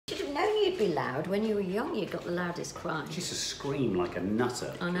known you'd be loud. When you were young, you got the loudest cry. She used to scream like a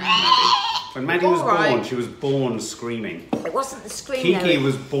nutter. I know. Maddie. When Maddie was born, she was born screaming. It wasn't the scream. Kiki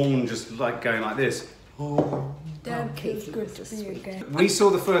was born just like going like this. Oh, Kiki was a sweet. We saw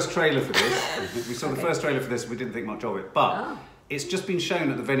the first trailer for this. We saw the first trailer for this. We didn't think much of it, but it's just been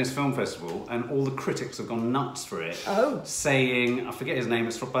shown at the Venice Film Festival, and all the critics have gone nuts for it. Oh, saying, I forget his name.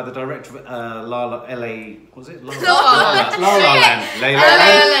 It's by the director of LA. Was it La La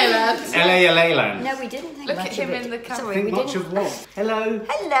Land? No, we didn't think Look much at him of it. in the camera. Sorry, Think we much didn't. of what? Hello.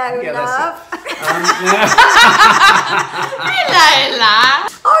 Hello, Yeah, love. Hello, lad.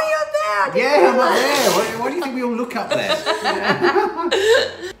 Oh, you're there. Yeah, I'm up there. Why do you think we all look up there?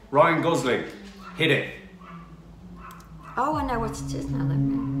 Ryan Gosling, hit it. Oh, I know what it is now.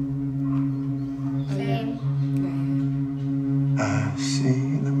 Same. I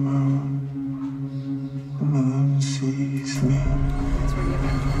see the moon sees me.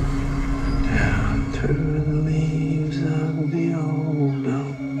 Down through the leaves of the old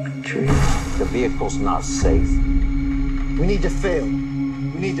oak tree. The vehicle's not safe. We need to fail.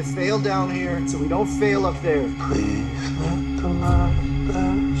 We need to fail down here so we don't fail up there. Please let the light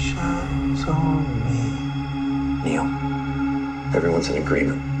that shines on me. Neil, everyone's in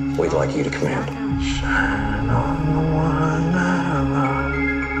agreement. We'd like you to command. Shine on the one I love.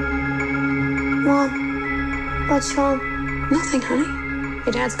 Mom, what's wrong? Nothing, honey.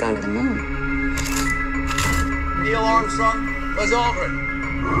 Your dad's gone to the moon. Neil Armstrong, Buzz Aldrin.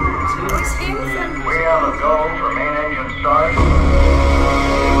 We have a go for main engine start.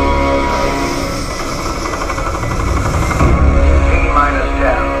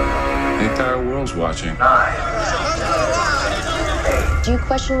 T-10. The entire world's watching. 9. Do you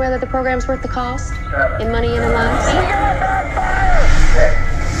question whether the program's worth the cost? In money and in lives? 6.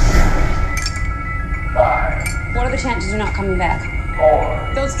 5. What are the chances you're not coming back?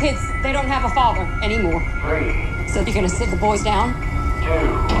 4. Those kids, they don't have a father anymore. 3. So you're gonna sit the boys down? 2.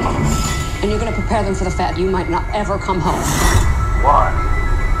 And you're gonna prepare them for the fact you might not ever come home. 1.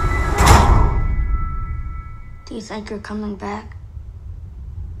 Do you think you're coming back?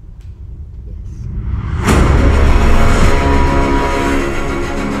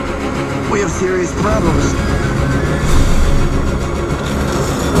 We have serious problems.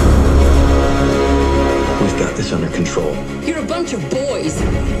 We've got this under control. You're a bunch of boys.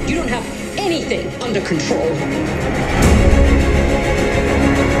 You don't have anything under control.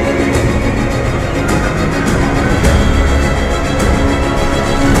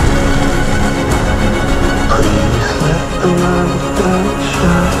 Please let the light that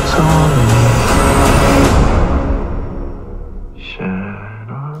shines on me. Shine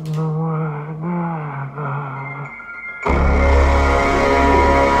on the one I love.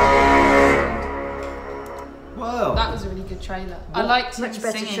 Well, That was a really good trailer. I liked him Much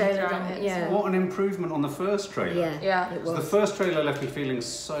better singing trailer throughout than it. yeah. what an improvement on the first trailer. Yeah. It So the was. first trailer left me feeling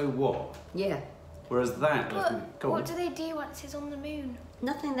so what? Yeah. Whereas that left me... Go on. What do they do once he's on the moon?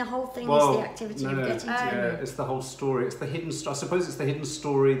 Nothing. The whole thing Well, is the activity of getting to the yeah, moon. it's the whole story. It's the hidden. I suppose it's the hidden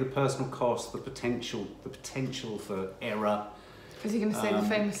story, the personal cost, the potential for error. Is he going to say the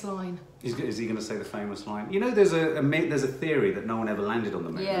famous line? Is he going to say the famous line? You know, there's a theory that no one ever landed on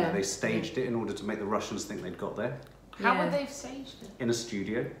the moon. Yeah. They staged it in order to make the Russians think they'd got there How Yeah. would they have staged it? in a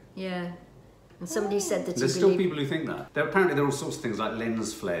studio. Yeah. And somebody said that There's he still believed... people who think that. Apparently, there are all sorts of things like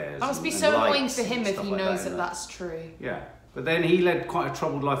lens flares. That must be and so annoying lights for him and if stuff he like knows that in that's true. Yeah. But then he led quite a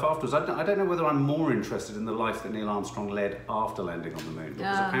troubled life afterwards. I don't know whether I'm more interested in the life that Neil Armstrong led after landing on the moon.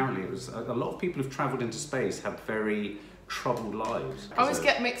 Because apparently it was a lot of people who've travelled into space have very troubled lives. I always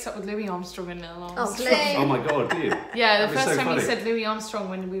get mixed up with Louis Armstrong and Neil Armstrong. Oh, Slim. Oh my God, do you? Yeah, the That'd be first so time funny. you said Louis Armstrong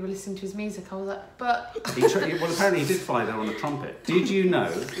when we were listening to his music, I was like, but... Well, apparently he did fly there on a trumpet. Did you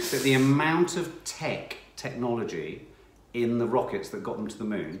know that the amount of technology in the rockets that got them to the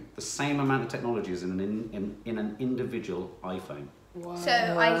moon, the same amount of technology is in an individual iPhone? Wow.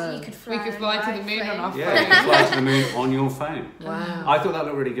 So you could fly. We could fly to the moon on our Yeah, you can fly to the moon on your phone. Wow. I thought that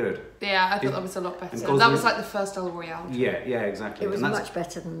looked really good. Yeah, I thought that was a lot better. Gosling- That was like the first El Royale. Yeah, exactly. It was And that's- much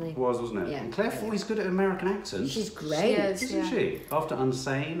better than the... It was, wasn't it? Yeah. And Claire Foy's good at American accents. She's great. She is, Isn't yeah. she? After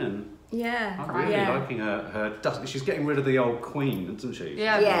Unsane and... Yeah. I'm really yeah. liking her dust. She's getting rid of the old queen, isn't she?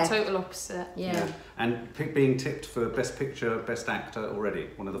 Yeah, Yeah. the total opposite. Yeah. And being tipped for Best Picture, Best Actor already.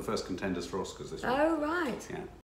 One of the first contenders for Oscars this year. Oh, right. Yeah.